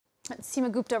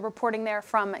Seema Gupta reporting there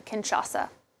from Kinshasa.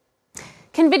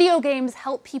 Can video games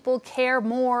help people care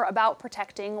more about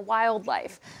protecting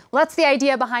wildlife? Well, that's the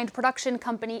idea behind production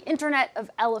company Internet of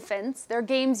Elephants. Their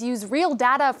games use real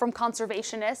data from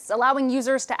conservationists, allowing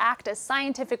users to act as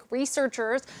scientific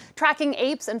researchers, tracking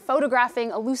apes and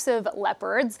photographing elusive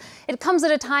leopards. It comes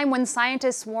at a time when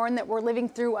scientists warn that we're living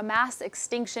through a mass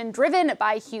extinction driven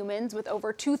by humans, with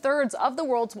over 2/3 of the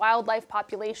world's wildlife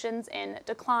populations in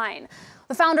decline.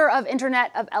 The founder of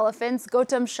Internet of Elephants,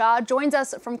 Gautum Shah, joins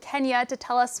us from Kenya to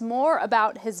tell us more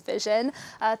about his vision.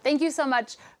 Thank you so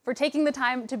much for taking the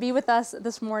time to be with us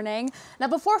this morning. Now,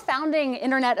 before founding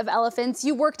Internet of Elephants,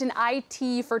 you worked in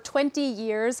IT for 20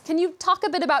 years. Can you talk a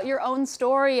bit about your own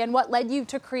story and what led you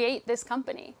to create this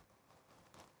company?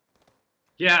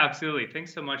 Yeah, absolutely.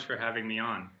 Thanks so much for having me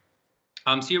on.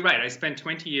 So you're right. I spent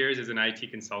 20 years as an IT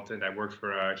consultant. I worked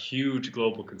for a huge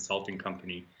global consulting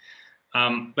company.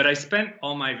 But I spent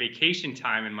all my vacation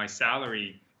time and my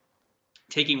salary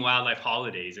taking wildlife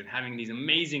holidays and having these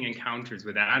amazing encounters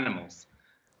with animals.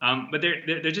 But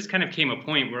there just kind of came a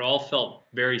point where all felt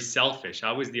very selfish.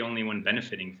 I was the only one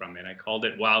benefiting from it. I called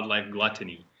it wildlife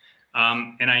gluttony.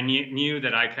 And I knew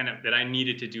that I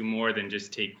needed to do more than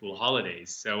just take cool holidays.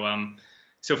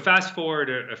 So fast forward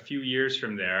a few years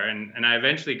from there, and I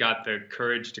eventually got the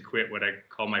courage to quit what I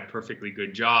call my perfectly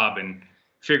good job and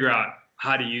figure out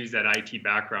how to use that IT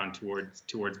background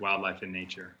towards wildlife and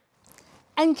nature.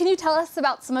 And can you tell us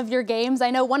about some of your games?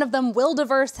 I know one of them,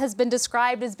 Wildiverse, has been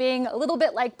described as being a little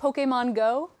bit like Pokemon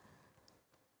Go.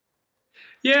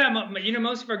 Yeah,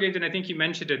 most of our games, and I think you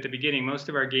mentioned at the beginning, most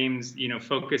of our games,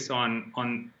 focus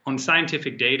on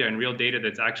scientific data and real data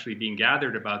that's actually being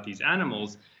gathered about these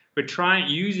animals, but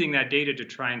using that data to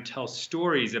try and tell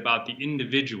stories about the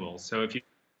individual. So if you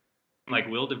like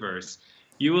Wildiverse,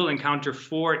 you will encounter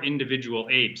 4 individual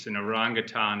apes: an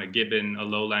orangutan, a gibbon, a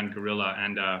lowland gorilla,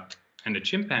 and a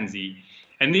chimpanzee.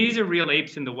 And these are real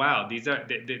apes in the wild.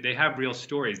 They have real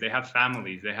stories. They have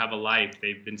families. They have a life.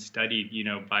 They've been studied,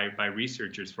 by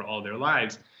researchers for all their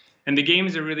lives. And the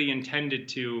games are really intended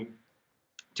to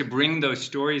bring those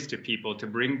stories to people,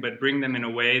 but bring them in a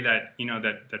way that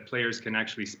that players can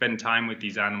actually spend time with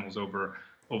these animals over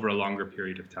a longer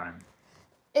period of time.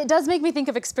 It does make me think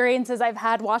of experiences I've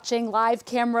had watching live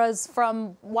cameras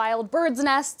from wild birds'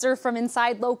 nests or from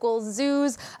inside local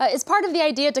zoos. It's part of the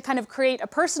idea to kind of create a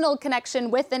personal connection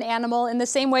with an animal in the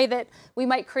same way that we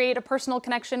might create a personal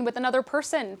connection with another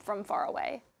person from far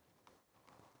away.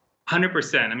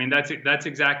 100%. I mean, that's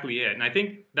exactly it. And I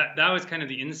think that was kind of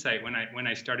the insight when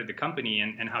I started the company,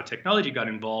 and how technology got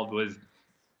involved was,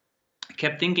 I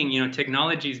kept thinking,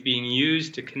 technology is being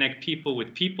used to connect people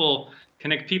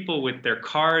with their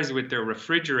cars, with their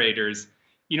refrigerators.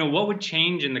 What would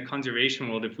change in the conservation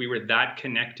world if we were that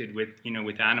connected with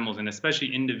animals, and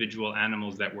especially individual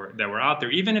animals that were out there?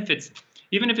 Even if it's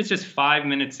just 5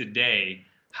 minutes a day,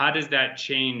 how does that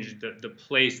change the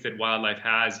place that wildlife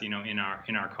has, in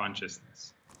our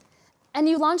consciousness? And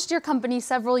you launched your company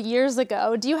several years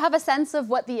ago. Do you have a sense of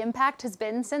what the impact has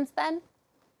been since then?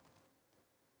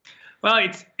 Well,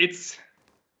 it's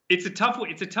a tough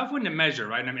one to measure,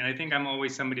 right? I mean, I think I'm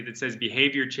always somebody that says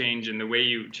behavior change and the way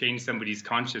you change somebody's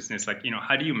consciousness, like,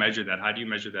 how do you measure that? How do you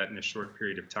measure that in a short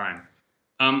period of time?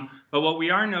 But what we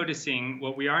are noticing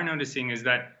is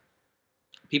that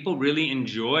people really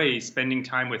enjoy spending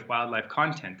time with wildlife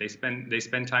content. They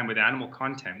spend time with animal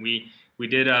content. We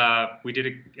did a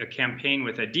campaign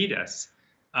with Adidas,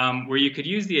 where you could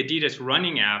use the Adidas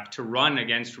running app to run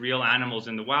against real animals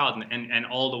in the wild, and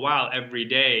all the while, every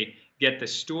day, get the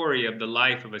story of the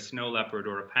life of a snow leopard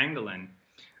or a pangolin.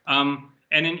 And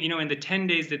in the 10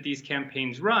 days that these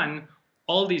campaigns run,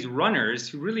 all these runners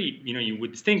who really, you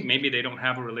would think maybe they don't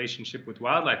have a relationship with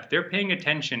wildlife, they're paying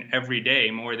attention every day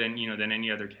more than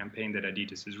any other campaign that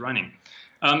Adidas is running.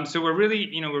 So we're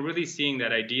really seeing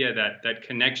that idea that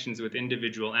connections with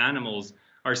individual animals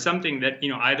are something that,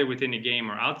 either within a game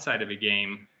or outside of a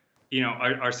game,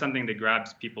 are something that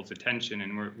grabs people's attention,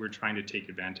 and we're trying to take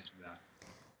advantage of that.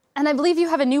 And I believe you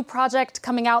have a new project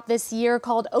coming out this year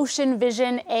called Ocean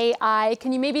Vision AI.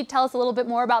 Can you maybe tell us a little bit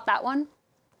more about that one?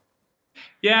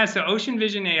 Yeah, so Ocean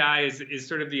Vision AI is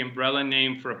sort of the umbrella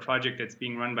name for a project that's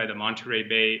being run by the Monterey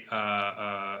Bay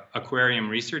Aquarium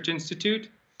Research Institute.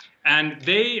 And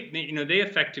they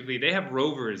effectively have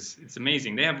rovers. It's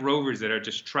amazing. They have rovers that are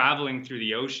just traveling through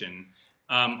the ocean,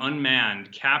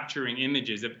 unmanned, capturing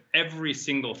images of every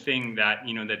single thing that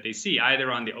that they see,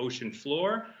 either on the ocean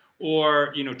floor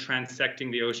or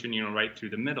transecting the ocean right through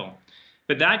the middle.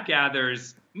 But that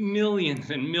gathers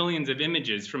millions and millions of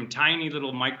images, from tiny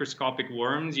little microscopic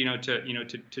worms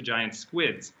to giant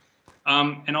squids.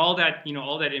 And all that,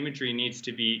 all that imagery needs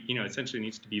to be, essentially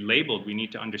needs to be labeled. We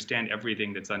need to understand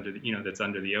everything that's under the, that's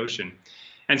under the ocean.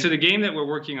 And so the game that we're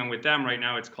working on with them right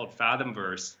now, it's called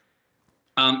Fathomverse,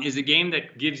 is a game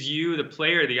that gives you, the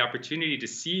player, the opportunity to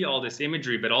see all this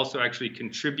imagery, but also actually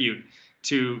contribute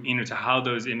to, to how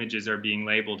those images are being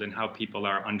labeled and how people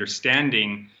are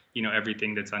understanding,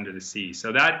 everything that's under the sea.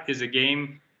 So that is a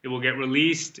game. It will get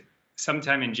released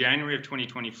sometime in January of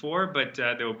 2024, but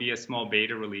there will be a small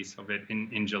beta release of it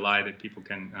in July that people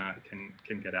can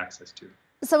get access to.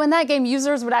 So in that game,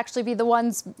 users would actually be the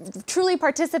ones truly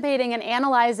participating and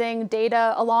analyzing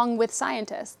data along with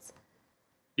scientists.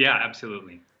 Yeah,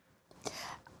 absolutely.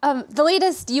 The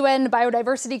latest UN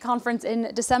Biodiversity Conference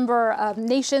in December,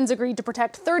 nations agreed to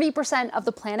protect 30% of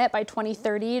the planet by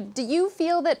 2030. Do you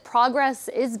feel that progress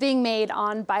is being made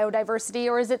on biodiversity,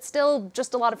 or is it still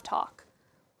just a lot of talk?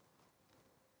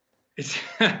 It's,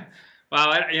 well,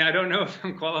 I don't know if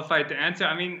I'm qualified to answer.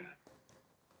 I mean,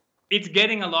 it's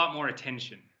getting a lot more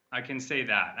attention. I can say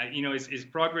that. Is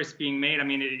progress being made? I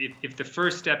mean, if the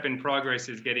first step in progress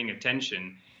is getting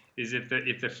attention, is if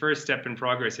the first step in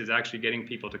progress is actually getting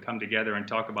people to come together and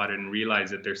talk about it and realize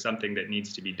that there's something that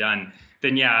needs to be done,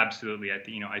 then yeah, absolutely. I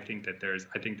think that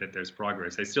there's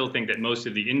progress. I still think that most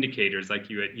of the indicators, like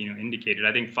you had indicated,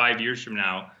 I think 5 years from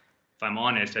now, if I'm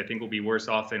honest, I think we'll be worse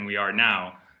off than we are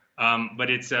now. But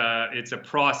it's a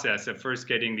process of first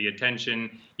getting the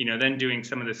attention, then doing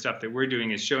some of the stuff that we're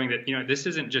doing is showing that, this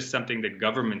isn't just something that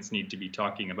governments need to be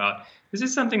talking about. This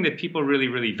is something that people really,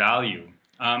 really value.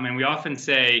 And we often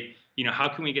say, how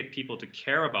can we get people to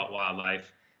care about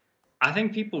wildlife? I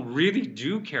think people really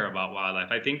do care about wildlife.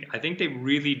 I think they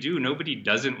really do. Nobody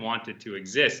doesn't want it to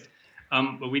exist.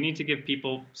 But we need to give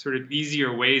people sort of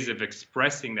easier ways of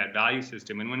expressing that value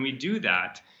system. And when we do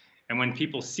that, and when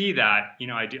people see that,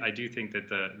 I do think that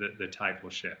the tide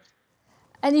will shift.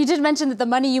 And you did mention that the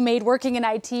money you made working in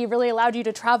IT really allowed you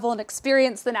to travel and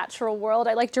experience the natural world.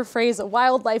 I liked your phrase,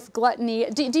 wildlife gluttony.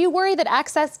 Do you worry that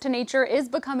access to nature is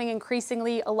becoming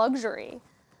increasingly a luxury?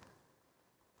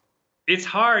 It's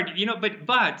hard,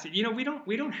 but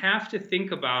we don't have to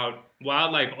think about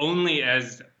wildlife only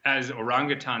as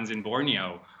orangutans in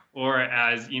Borneo or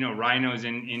as rhinos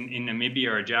in Namibia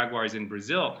or jaguars in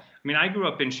Brazil. I mean, I grew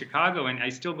up in Chicago, and I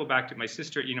still go back to my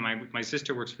sister. My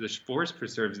sister works for the forest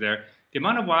preserves there. The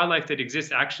amount of wildlife that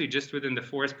exists actually just within the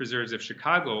forest preserves of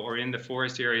Chicago or in the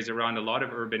forest areas around a lot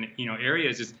of urban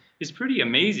areas is pretty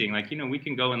amazing. Like we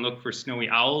can go and look for snowy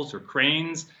owls or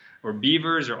cranes or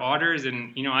beavers or otters,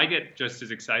 and I get just as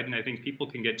excited, and I think people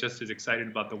can get just as excited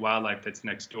about the wildlife that's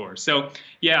next door. So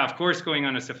yeah, of course, going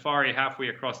on a safari halfway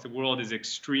across the world is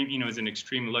extreme, is an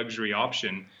extreme luxury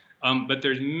option. But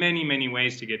there's many, many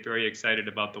ways to get very excited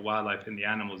about the wildlife and the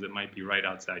animals that might be right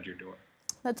outside your door.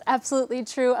 That's absolutely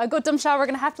true. Gautum Shah, we're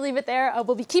going to have to leave it there.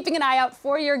 We'll be keeping an eye out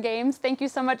for your games. Thank you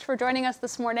so much for joining us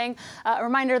this morning. A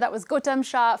reminder, that was Gautum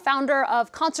Shah, founder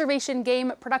of conservation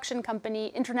game production company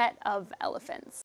Internet of Elephants.